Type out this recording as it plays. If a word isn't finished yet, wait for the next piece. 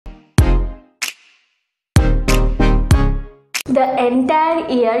The entire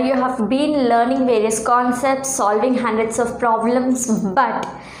year you have been learning various concepts, solving hundreds of problems, but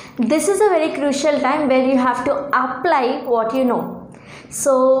this is a very crucial time where you have to apply what you know.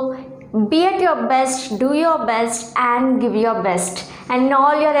 So be at your best, do your best and give your best. And in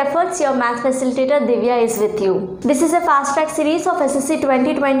all your efforts, your math facilitator Divya is with you. This is a fast track series of SSC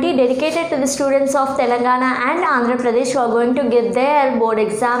 2020 dedicated to the students of Telangana and Andhra Pradesh who are going to give their board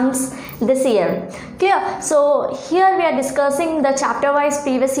exams this year. Clear? So here we are discussing the chapter wise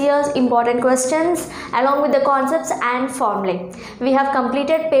previous year's important questions along with the concepts and formulae. We have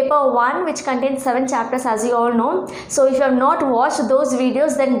completed paper 1 which contains 7 chapters as you all know. So if you have not watched those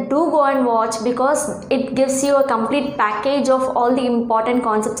videos, then do go and watch because it gives you a complete package of all the important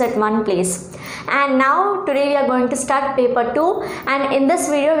concepts at one place. And now today we are going to start paper 2, and in this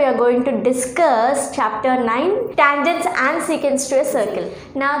video we are going to discuss chapter 9, tangents and secants to a circle.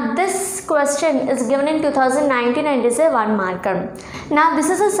 Now this question is given in 2019 and is a 1 marker. Now this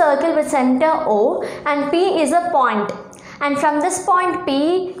is a circle with center O and P is a point. And from this point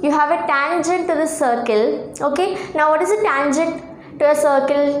P, you have a tangent to the circle. Okay. Now what is a tangent to a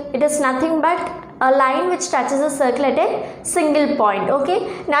circle? It is nothing but a line which touches a circle at a single point. Okay.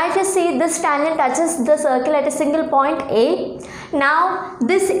 Now if you see this tangent touches the circle at a single point A. Now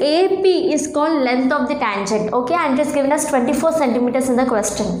this AP is called length of the tangent. Okay, and it is given as 24 centimeters in the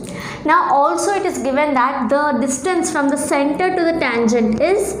question. Now also it is given that the distance from the center to the tangent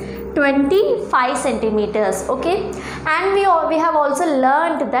is 25 centimeters. Okay, and we have also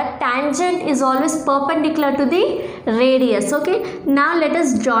learned that tangent is always perpendicular to the radius. Okay, now let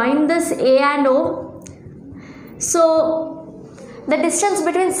us join this A and O. So the distance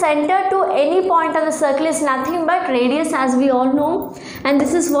between center to any point on the circle is nothing but radius, as we all know, and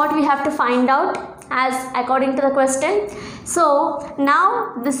this is what we have to find out as according to the question. So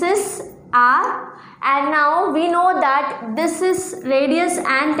now this is R. And now we know that this is radius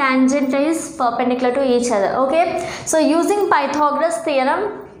and tangent is perpendicular to each other. Okay. So using Pythagoras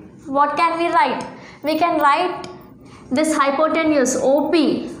theorem, what can we write? We can write this hypotenuse OP.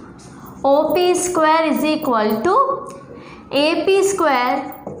 OP square is equal to AP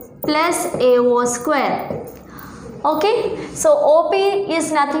square plus AO square. Okay. So OP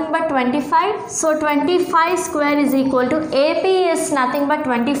is nothing but 25. So 25 square is equal to AP is nothing but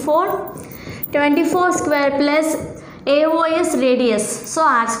 24. 24 square plus AO is radius, so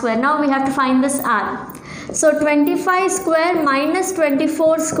R square. Now we have to find this R. So 25 square minus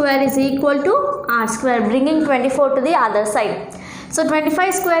 24 square is equal to R square, bringing 24 to the other side. So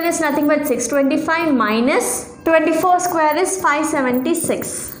 25 square is nothing but 625 minus 24 square is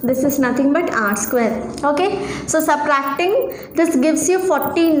 576. This is nothing but R square. Okay. So subtracting this gives you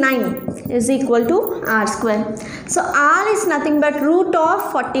 49 is equal to R square. So R is nothing but root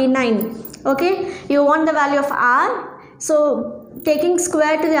of 49. Okay, you want the value of R, so taking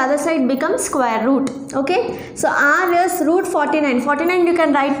square to the other side becomes square root. Okay, so R is root 49. 49 you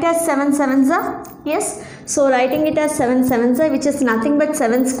can write as 7 sevens are. Yes, so writing it as 7 sevens are, which is nothing but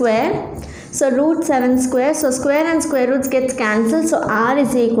 7 square. So root 7 square, so square and square roots gets cancelled, so R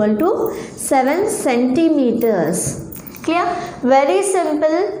is equal to 7 centimeters. Clear? Very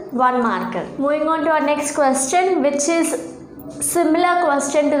simple, 1 marker. Moving on to our next question, which is similar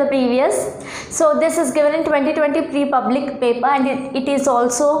question to the previous. So this is given in 2020 pre-public paper and it is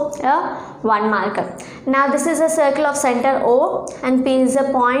also a 1 marker. Now this is a circle of center O and P is a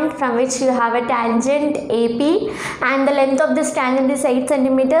point from which you have a tangent AP, and the length of this tangent is 8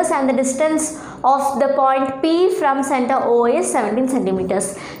 centimeters and the distance of the point P from center O is 17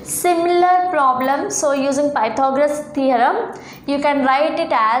 centimeters. Similar problem, so using Pythagoras theorem you can write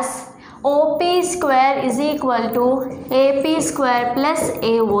it as OP square is equal to AP square plus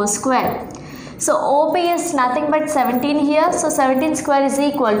AO square. So OP is nothing but 17 here. So 17 square is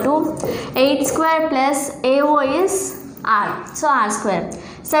equal to 8 square plus AO is R. So R square.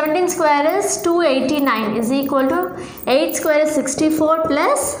 17 square is 289 is equal to 8 square is 64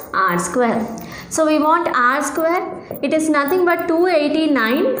 plus R square. So we want R square. It is nothing but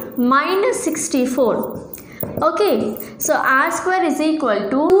 289 minus 64. Okay, so R square is equal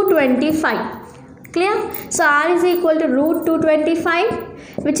to 225. Clear? So R is equal to root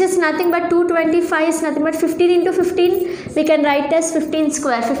 225, which is nothing but 225 is nothing but 15 into 15. We can write as 15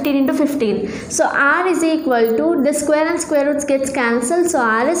 square, 15 into 15. So R is equal to, the square and square roots gets cancelled. So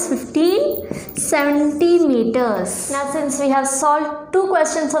R is 15 centimeters. Now since we have solved 2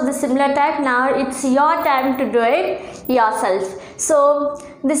 questions of the similar type, now it's your time to do it yourself. So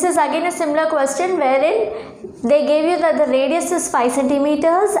this is again a similar question wherein they gave you that the radius is 5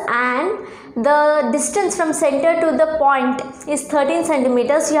 centimeters and the distance from center to the point is 13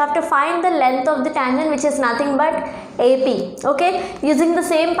 centimeters, you have to find the length of the tangent, which is nothing but AP. Okay, using the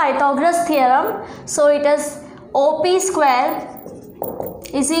same Pythagoras theorem, so it is OP square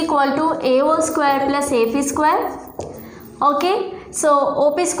is equal to AO square plus AP square. Okay, so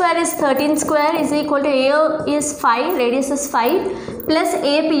OP square is 13 square is equal to AO is 5, radius is 5, plus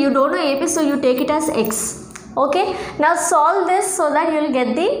AP, you don't know AP, so you take it as x. Okay, now solve this so that you will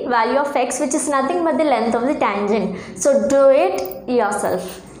get the value of x, which is nothing but the length of the tangent. So do it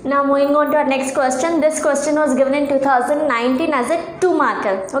yourself. Now moving on to our next question. This question was given in 2019 as a 2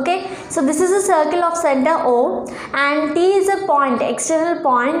 marker. Okay, so this is a circle of center O and T is a point, external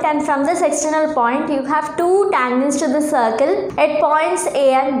point, and from this external point you have 2 tangents to the circle at points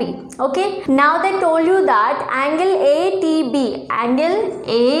A and B. Okay, now they told you that angle ATB, angle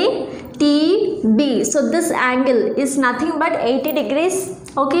ATB, so this angle is nothing but 80 degrees.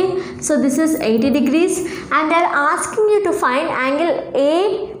 Okay, so this is 80 degrees and they are asking you to find angle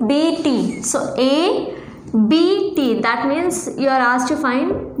ABT. So ABT, that means you are asked to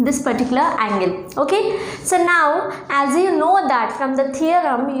find this particular angle. Okay, so now as you know that from the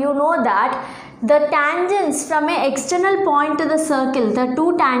theorem, you know that the tangents from an external point to the circle, the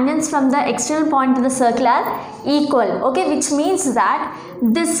 2 tangents from the external point to the circle are equal. Okay, which means that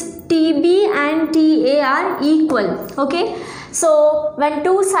this TB and TA are equal. Okay, so when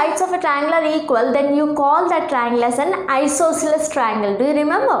 2 sides of a triangle are equal, then you call that triangle as an isosceles triangle. Do you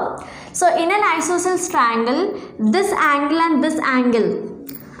remember? So in an isosceles triangle, this angle and this angle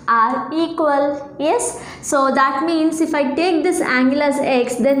are equal. Yes, so that means if I take this angle as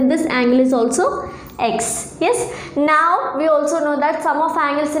x, then this angle is also x. Yes, now we also know that sum of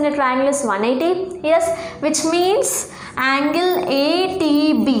angles in a triangle is 180. Yes, which means angle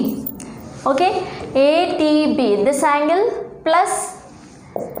ATB. Okay, ATB, this angle plus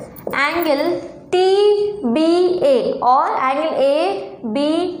angle TBA or angle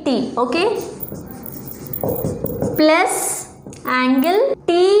ABT. Okay, plus angle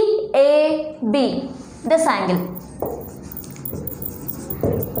TAB, this angle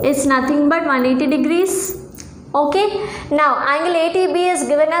is nothing but 180 degrees. Okay, now angle ATB is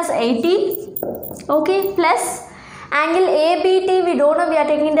given as 80. Okay, plus angle ABT, we don't know, we are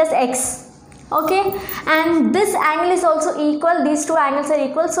taking it as x. Okay, and this angle is also equal, these 2 angles are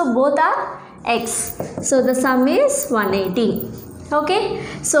equal, so both are x. So the sum is 180. Okay,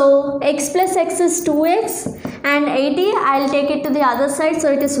 so x plus x is 2x and 80, I will take it to the other side,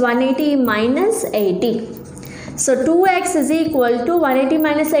 so it is 180 minus 80. So 2x is equal to 180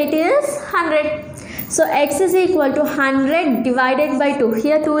 minus 80 is 100. So x is equal to 100 divided by 2.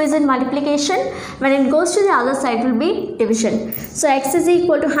 Here 2 is in multiplication. When it goes to the other side, it will be division. So x is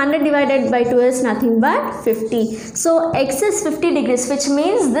equal to 100 divided by 2 is nothing but 50. So x is 50 degrees, which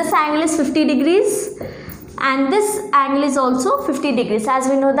means this angle is 50 degrees and this angle is also 50 degrees. As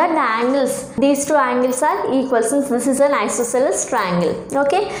we know that the angles, these 2 angles are equal since this is an isosceles triangle.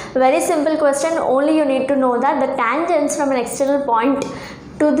 Okay, very simple question. Only you need to know that the tangents from an external point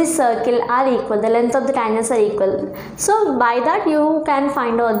to the circle are equal, the length of the tangents are equal. So by that you can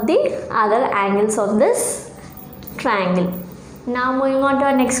find out the other angles of this triangle. Now moving on to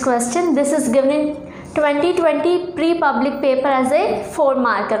our next question. This is given in 2020 pre-public paper as a 4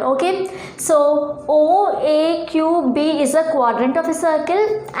 marker. Okay, so OAQB is a quadrant of a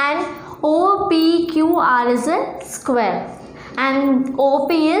circle and OPQR is a square and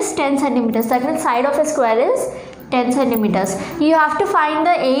OP is 10 centimeters. That means side of a square is 10 centimeters. You have to find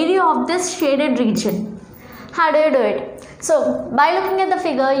the area of this shaded region. How do you do it? So by looking at the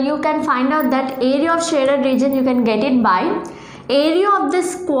figure, you can find out that area of shaded region, you can get it by area of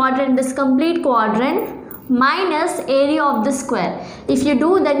this quadrant, this complete quadrant minus area of the square. If you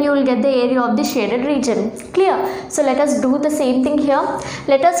do, then you will get the area of the shaded region. Clear? So let us do the same thing here.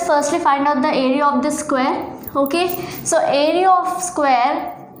 Let us firstly find out the area of the square. Okay, so area of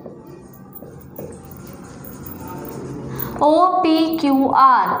square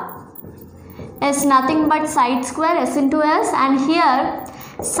OPQR is nothing but side square, S into S, and here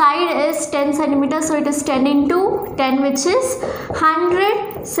side is 10 centimeters, so it is 10 into 10, which is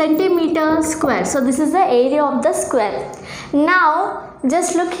 100 centimeters square. So this is the area of the square. Now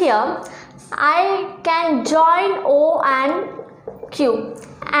just look here, I can join O and Q,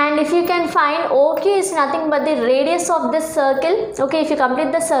 and if you can find OQ is nothing but the radius of this circle. Okay, if you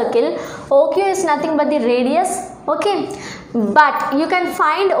complete the circle, OQ is nothing but the radius. Okay, but you can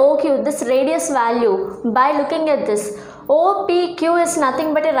find OQ, this radius value, by looking at this. OPQ is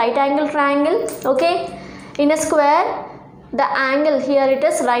nothing but a right angle triangle. Okay, in a square the angle here, it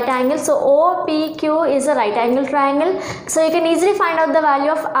is right angle. So OPQ is a right angle triangle. So you can easily find out the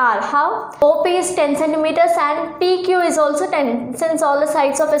value of R. How? OP is 10 centimeters and PQ is also 10, since all the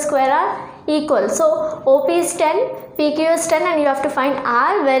sides of a square are equal. So OP is 10, PQ is 10, and you have to find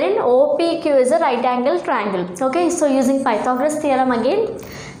R, wherein OPQ is a right angle triangle. Okay, so using Pythagoras theorem again.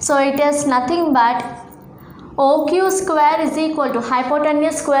 So it is nothing but OQ square is equal to,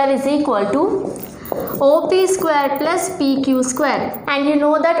 hypotenuse square is equal to OP square plus PQ square, and you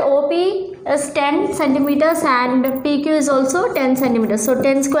know that OP is 10 centimeters and PQ is also 10 centimeters. So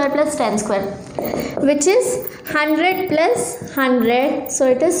 10 square plus 10 square, which is 100 plus 100, so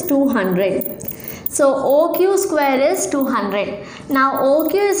it is 200. So OQ square is 200. Now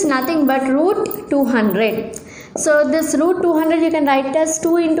OQ is nothing but root 200. So this root 200 you can write as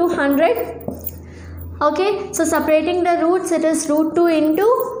 2 into 100. Okay, so separating the roots, it is root 2 into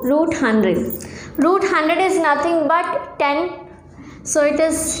root 100. Root 100 is nothing but 10. So it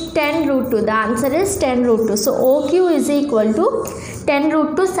is 10 root 2. The answer is 10 root 2. So OQ is equal to 10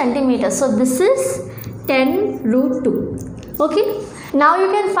 root 2 centimeters. So this is 10 root 2. Okay. Now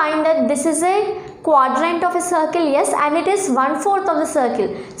you can find that this is a quadrant of a circle, yes, and it is 1/4 of the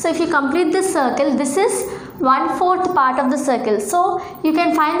circle. So if you complete this circle, this is 1/4 part of the circle. So you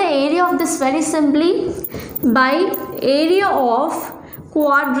can find the area of this very simply by area of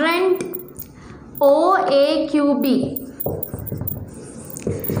quadrant OAQB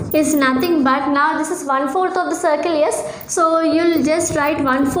is nothing but, now this is 1/4 of the circle, yes, so you'll just write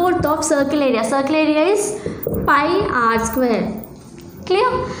 1/4 of circle area. Circle area is pi r square. Clear?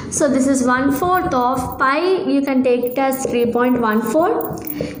 So this is 1/4 of pi, you can take it as 3.14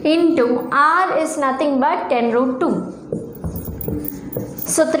 into r is nothing but 10 root 2.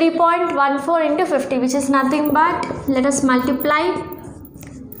 So 3.14 into 50, which is nothing but, let us multiply.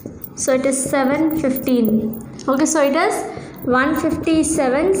 So it is 715. Okay, so it is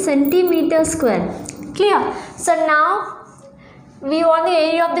 157 centimeter square. Clear? So now we want the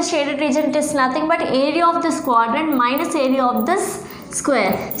area of the shaded region. It is nothing but area of this quadrant minus area of this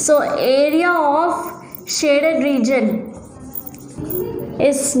square. So area of shaded region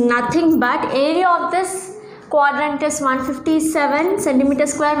is nothing but area of this quadrant is 157 centimeter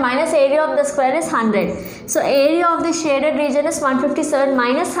square minus area of the square is 100. So area of the shaded region is 157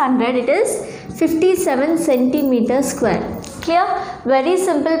 minus 100, it is 57 centimeter square. Clear? Very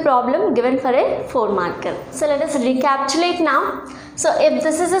simple problem given for a 4 marker. So let us recapitulate now. So if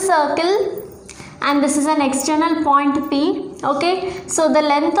this is a circle and this is an external point P, okay, so the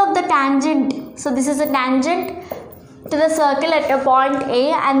length of the tangent, so this is a tangent to the circle at a point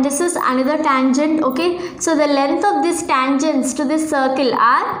A, and this is another tangent, okay, so the length of these tangents to this circle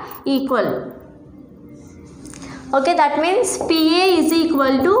are equal. Okay, that means PA is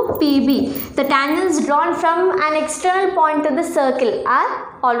equal to PB. The tangents drawn from an external point to the circle are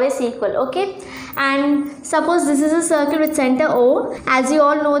always equal. Okay, and suppose this is a circle with center O. As you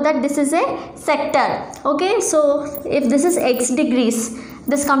all know that this is a sector. Okay, so if this is x degrees,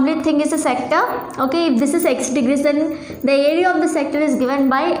 this complete thing is a sector. Okay, if this is x degrees, then the area of the sector is given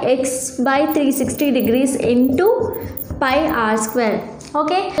by x by 360 degrees into pi r square.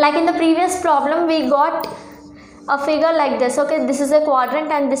 Okay, like in the previous problem we got a figure like this. Okay, this is a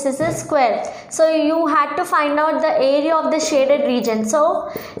quadrant and this is a square, so you had to find out the area of the shaded region. So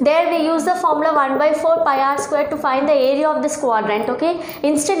there we use the formula 1/4 pi r square to find the area of this quadrant. Okay,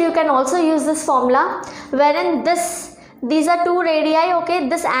 instead you can also use this formula wherein these are two radii. Okay,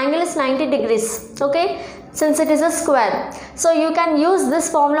 this angle is 90 degrees. Okay, since it is a square, so you can use this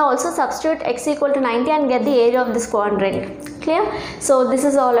formula also, substitute x equal to 90 and get the area of this quadrant. Clear? So this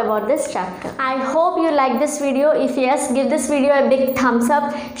is all about this chapter. I hope you like this video. If yes, give this video a big thumbs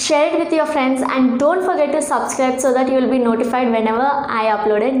up, share it with your friends, and don't forget to subscribe so that you will be notified whenever I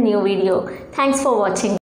upload a new video. Thanks for watching.